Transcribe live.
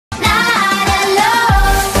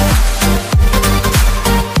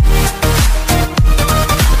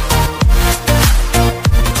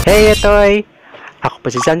Hey Etoy! Ako po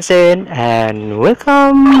si Sansen and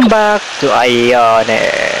welcome back to Ayun.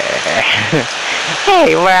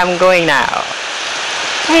 Hey, where I'm going now?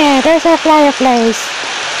 Yeah, there's a fireplace.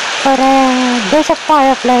 There's a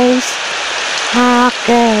fireplace.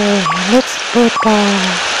 Okay, let's put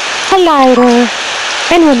a lighter.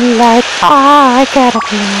 And when you light, I got it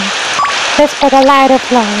now. Let's put a lighter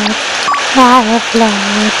flood.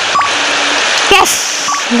 Yes!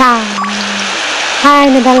 Now, I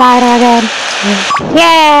need a lighter again.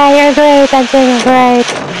 Yeah, you're great, I'm doing great.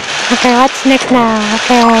 Okay, what's next now?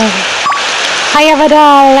 Okay. I have a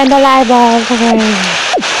doll and a light bulb. Okay.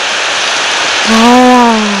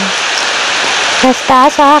 Alright. Let's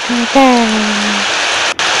start talking again.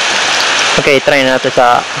 Okay, try natin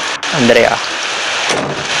sa Andrea.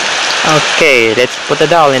 Okay, let's put a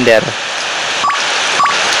doll in there.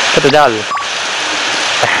 Put a doll.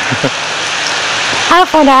 I'll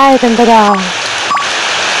find the item, the doll.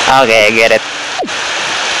 Okay, I get it.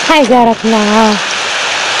 I got it now.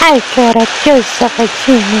 I got it. You're such a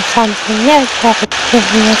genius, something. You're such a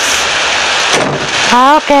genius.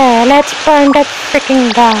 Okay, let's burn that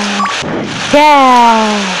freaking down.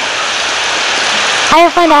 Yeah. I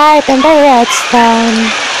found the item, the redstone.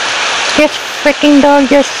 This freaking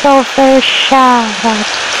dog, you're so very shy.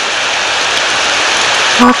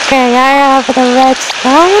 Okay, I have the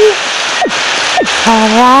redstone.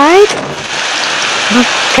 Alright.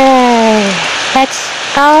 Okay, let's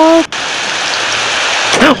go.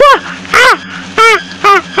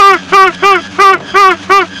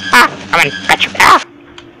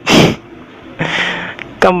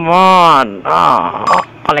 Come on!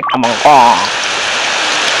 Balik naman ko!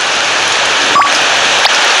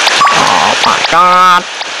 Oh my god!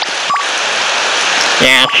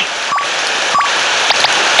 Yes!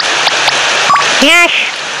 Yes!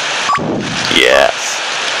 Yes!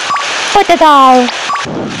 Put the doll.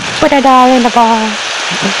 Put the doll in the ball.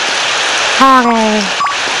 Okay.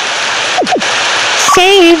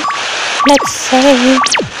 Save. Let's save.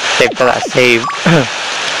 Save pala, save.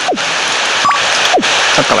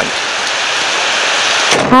 Oh, come on.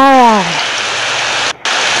 Alright.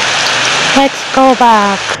 Let's go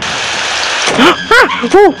back.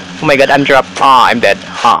 Oh my god, I'm trapped. I'm dead.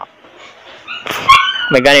 Oh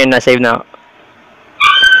my god, yun na save na.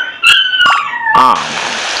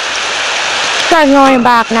 We're going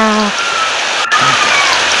back now.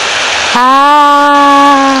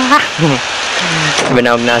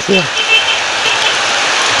 Binawag na siya.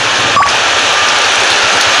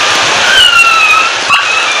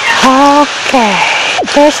 Okay.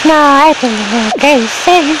 There's no item. Okay,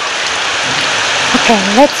 save. Okay,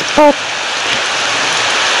 let's put...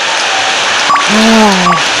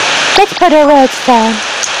 let's put a redstone.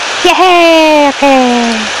 Yay!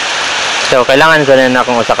 Okay. So, kailangan sa rin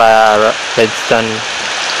akong usa ka redstone.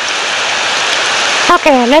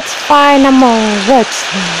 Okay, let's find a more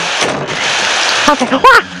redstone. Okay.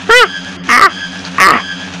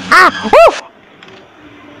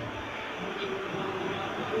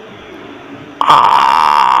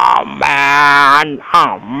 Oh man!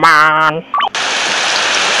 Oh man!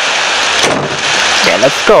 Okay,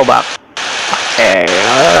 let's go back. Okay,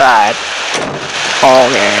 alright.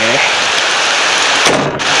 Okay.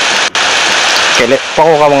 Okay,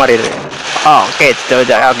 pako ka mga rin. Oh, okay, it's still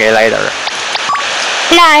there. Okay, lighter.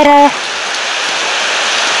 Lighter.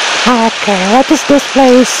 Okay, what is this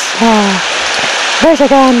place? Where's it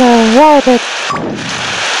going to write it?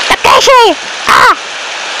 Takeshi!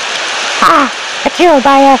 It's you,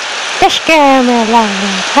 Baya. Just scare me along.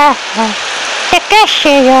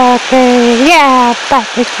 Takeshi, okay. Yeah, but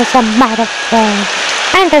it's just a matter of time.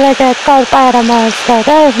 Until I get caught by the monster,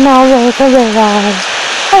 there's no way to live on.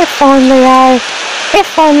 If only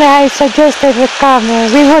I suggested recovery,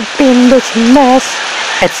 we would be in this mess.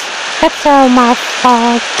 It's all my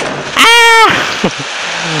fault.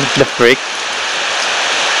 The freak.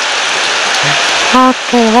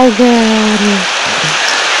 Okay, I get it.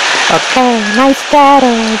 Okay, nice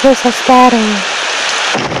statue, just a statue.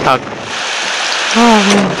 Okay.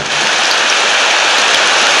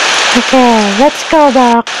 Okay, let's go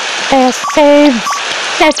back. There's saves.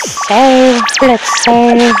 Let's save.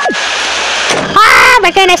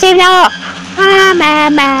 We're gonna save now.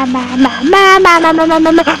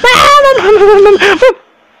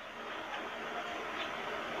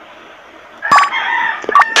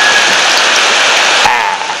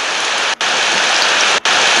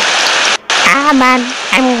 Man,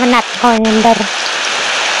 I'm not going in there.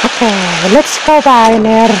 Okay, let's go by in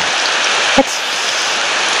there.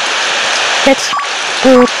 Let's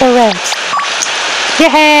do the rest.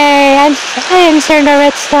 Yay! I'm insert the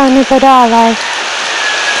redstone into the dollar.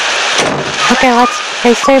 Okay, let's...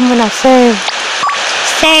 Okay, save muna. Save.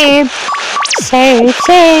 Save. Save.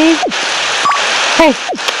 Save. Hey.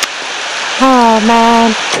 Oh,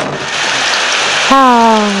 man.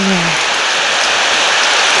 Oh, yeah.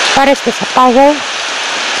 What is this? A puzzle?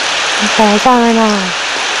 Okay, saan na?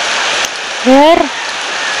 Here?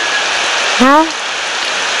 Huh?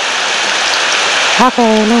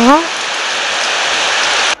 Okay, now?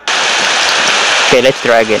 Okay, let's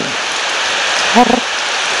try again. Here.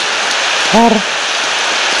 Here.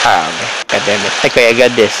 Ah, okay. God damn it. Okay, I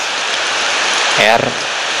got this. Here.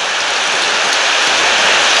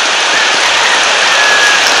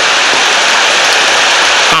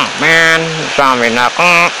 Oh, man. Sabi na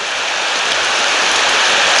ako.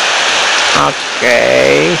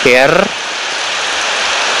 Okay, here.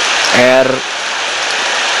 Here.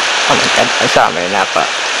 Oh my god, sabi na ako.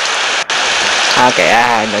 Okay,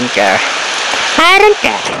 I don't care. I don't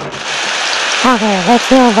care. Okay, let's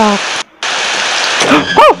go back.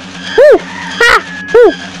 Oh! Ooh! Ah!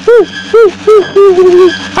 Ooh! Ooh! Ooh! Ooh! Ooh!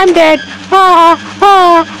 I'm dead. Ah! Ah!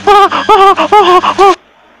 Ah! Ah! Ah! Ah!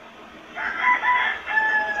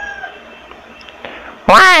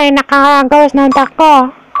 Why? Nakakagos ng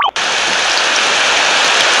tako.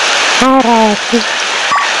 Alright.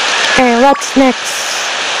 Okay, what's next?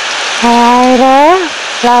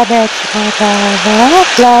 Blooded.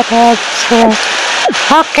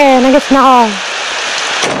 Okay, nagets na ako.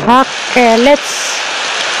 Okay, let's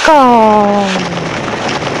go.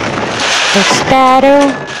 Let's start.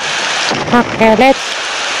 Okay, let's...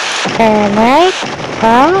 Okay, right?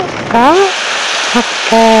 Go.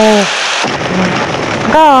 Okay.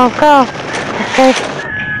 Go. Okay.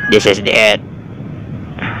 This is the end.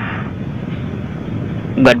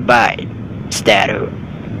 Goodbye, statue.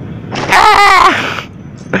 Ah!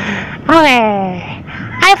 Okay.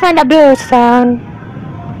 I found the blue stone.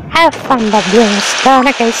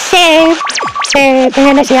 Okay, save.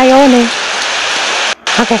 Tingnan na si Ayun eh.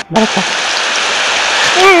 Okay, balik pa.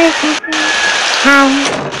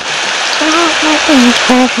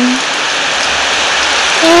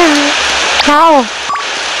 How?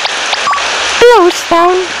 Blue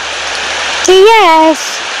stone?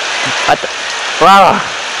 Yes. What? Wow!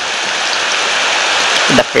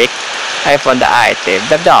 The freak? I found the item,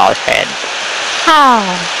 the doll's head. How?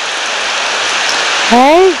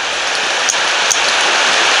 Hey?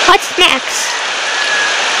 What's next?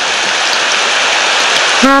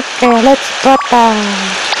 Okay, let's put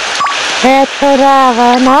let's put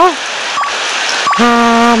no?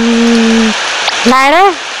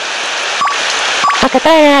 Lighter? Okay,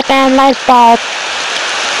 try natin light bulb.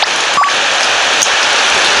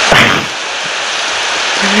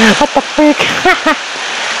 What the freak?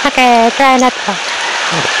 Okay, try that one.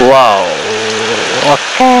 Wow!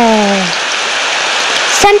 Okay.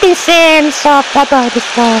 Something seems off about this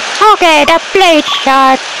one. Okay, the plate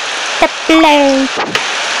shot. The plate.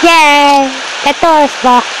 Yay! The door's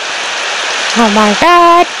locked. Oh my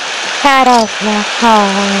god. That door's locked. Oh,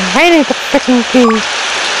 I need the freaking key.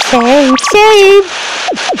 Save.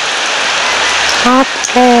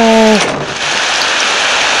 Okay.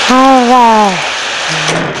 Alright.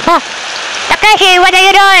 Takeshi, what are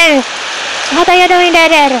you doing? What are you doing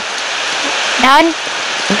there? Down?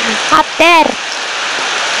 Up there?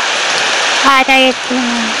 What are you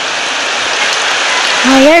doing?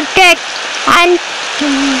 Oh, you're dead. And...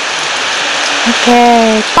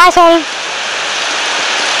 Okay, puzzle.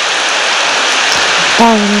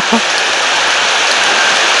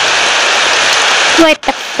 Wait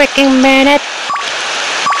a freaking minute.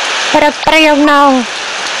 Parang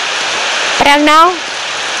now.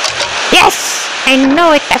 Yes! I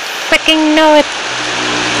know it. I freaking know it.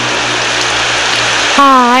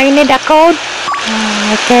 I need a code.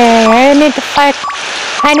 Okay, I need to find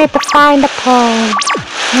the code.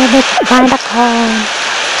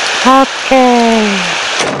 Okay.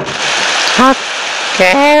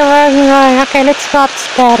 Where's going? Okay, let's go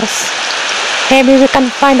upstairs. Maybe we can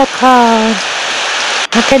find the code.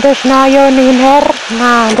 Okay, there's no Ayun in here.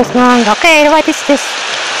 No, there's no. Okay, what is this?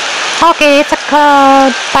 Okay, it's a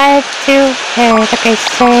code. 528. Okay,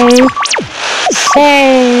 save.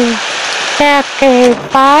 Okay,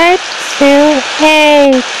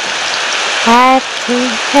 528.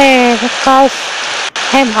 528. Because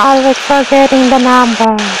I'm always forgetting the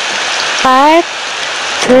number.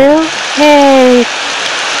 528.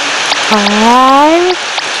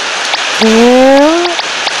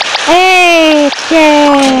 528.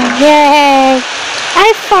 Yay!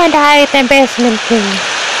 I found the item basement key.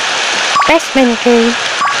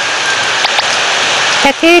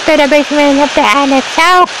 The key to the basement of the annex.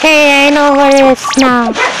 Okay, I know where it is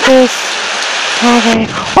now. This. Okay.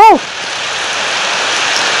 Oh!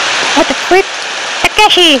 What the frick?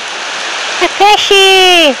 Takeshi!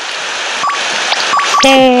 Takeshi!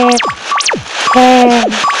 Save!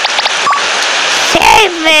 Save!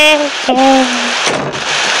 Save me!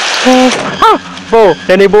 Save! Oh! Bo,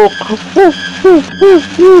 nanibok.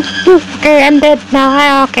 Okay, I'm dead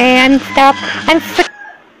now. Okay, I'm stuck. I'm stuck.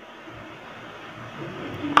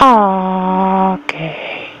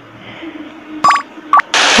 Okay.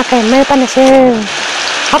 Okay, may pa na save.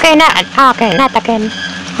 Okay, not again.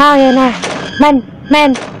 Oh, yun na. Run.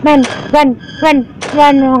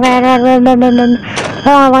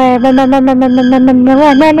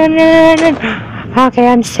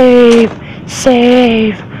 Okay, I'm safe.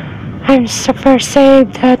 I'm super safe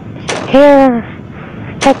that here.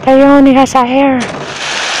 That Ayun has a hair.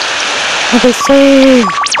 Okay, save.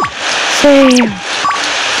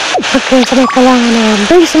 Okay, so may kailangan na.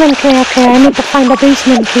 Basement key. Okay, I need to find the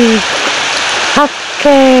basement key.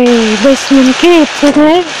 Okay, basement key. Isn't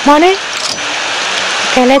it? Want it?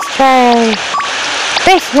 Okay, let's try.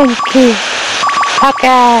 Basement key.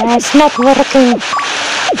 Okay, it's not working.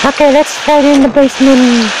 Okay, let's try it in the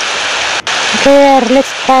basement. Okay,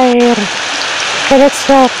 let's try it. Okay, let's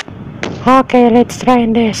swap. Okay, let's try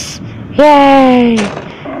this. Yay!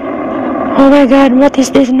 Oh my god, what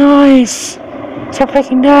is this noise? So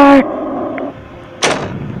freaking dark.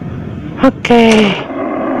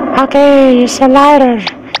 Okay, use a lighter.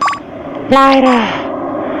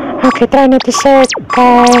 Okay, try not to set.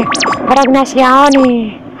 Okay, parang na si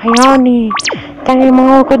Ayoni. Tangi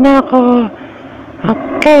mga ugod na ako.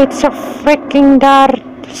 Okay, it's a freaking dark.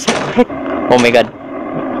 Oh my god.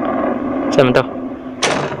 Saan to?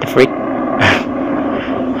 The freak?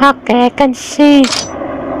 Okay, I can see.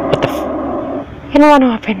 What the You know what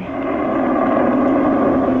happened?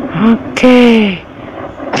 Okay.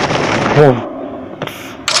 Oh.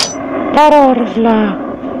 The door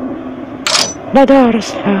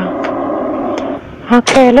is locked.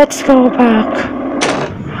 Okay, let's go back.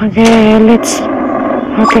 Okay, it's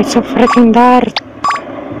so freaking dark.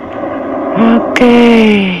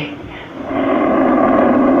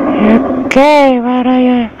 Okay, where are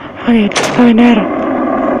you? Okay, let's go in there.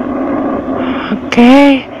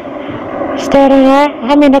 Okay. Is there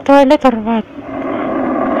I'm in the toilet or what?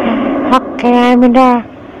 Okay, I'm in the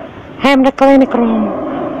clinic room.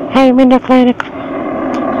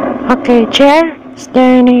 Okay, chair. Is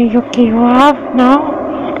there any Yuki you have now?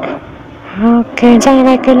 Okay, saan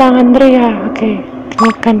may kailangan Andrea? Okay,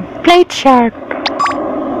 can plate shard.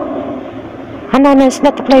 No, it's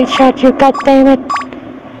not a plate shard. You goddamn it.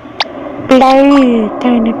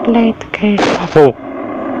 Tiny plate. Okay. Oh.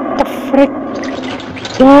 The frick?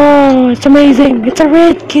 Wow, it's amazing. It's a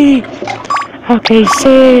red key. Okay,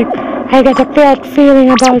 save. I got a bad feeling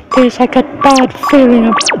about this. Okay,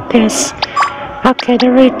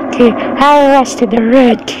 the red key. I arrested the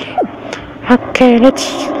red key. Okay,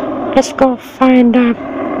 let's go find the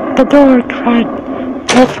door crud.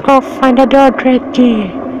 Let's go find the door red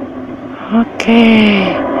key.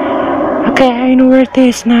 Okay, I know where it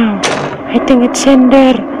is now. I think it's in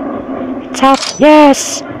there. It's up.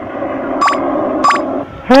 Yes.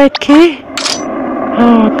 Red key.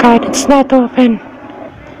 Oh god, it's not open.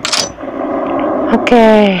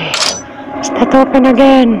 Okay, it's not open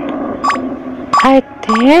again. I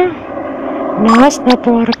think. No, it's not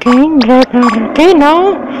working. Okay,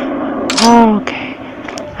 no.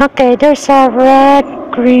 Okay, there's a red,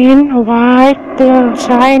 green, white, blue,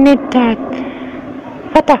 so I need that.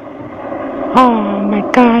 What the? Oh my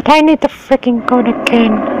god, I need the freaking code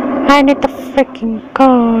again.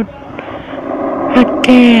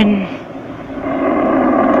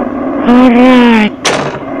 Alright,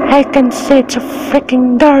 I can see it's a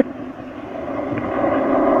freaking dart.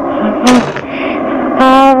 Okay,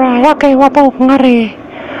 alright, okay, wapo ngari.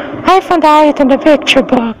 I found the item in the picture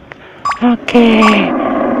book. Okay,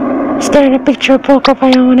 is there a picture book of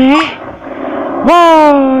Ayun?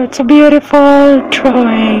 Wow, it's a beautiful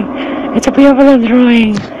drawing. Oh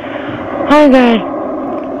my god.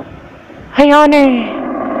 Ayun.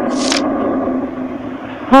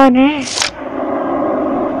 Oh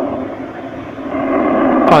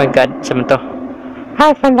my god, saan to?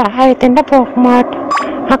 I found the item in the bookmark.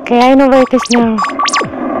 Okay, I know where it is now.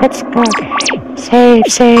 Let's go. Okay.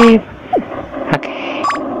 Save. Okay.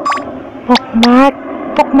 Bookmark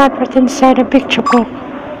was inside a picture book.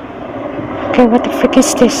 Okay, what the frick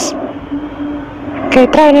is this? Okay,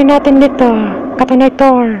 try na natin dito.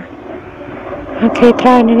 Connector. Okay,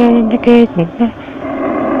 try na natin dito.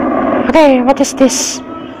 Okay, what is this?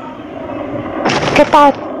 Get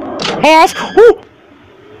out. Yes. Ooh!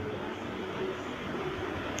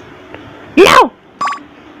 No!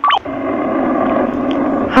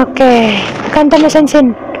 Okay, kanta mo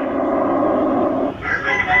sansin.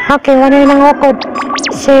 Okay, wala nang ako.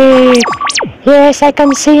 See. Yes, I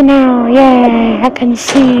can see now. Yeah, I can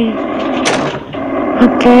see.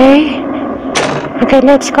 Okay. Okay,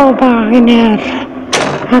 let's go back in here.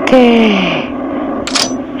 Okay.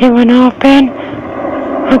 You wanna open?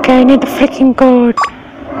 Okay, I need the freaking code.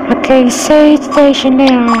 Okay, save station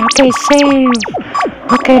there. Okay, save.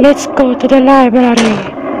 Okay, let's go to the library.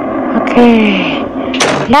 Okay.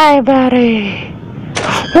 Library.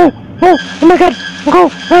 Oh my god.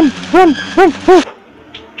 Go, run. Oh.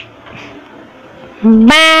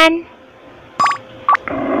 Man.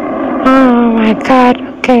 Oh my god.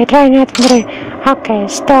 Okay, try not to break. Okay,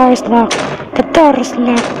 store is locked. The door is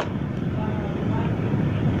locked.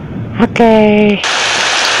 Okay.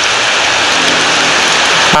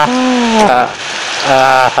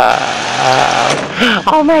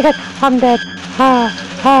 Oh my god, I'm dead. I'm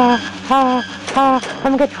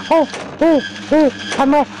good.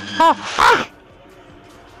 I'm dead.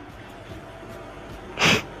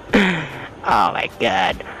 Oh my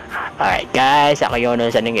god. Alright guys, ako yun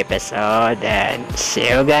sa ng episode and see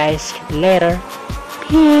you guys later.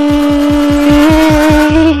 Bye.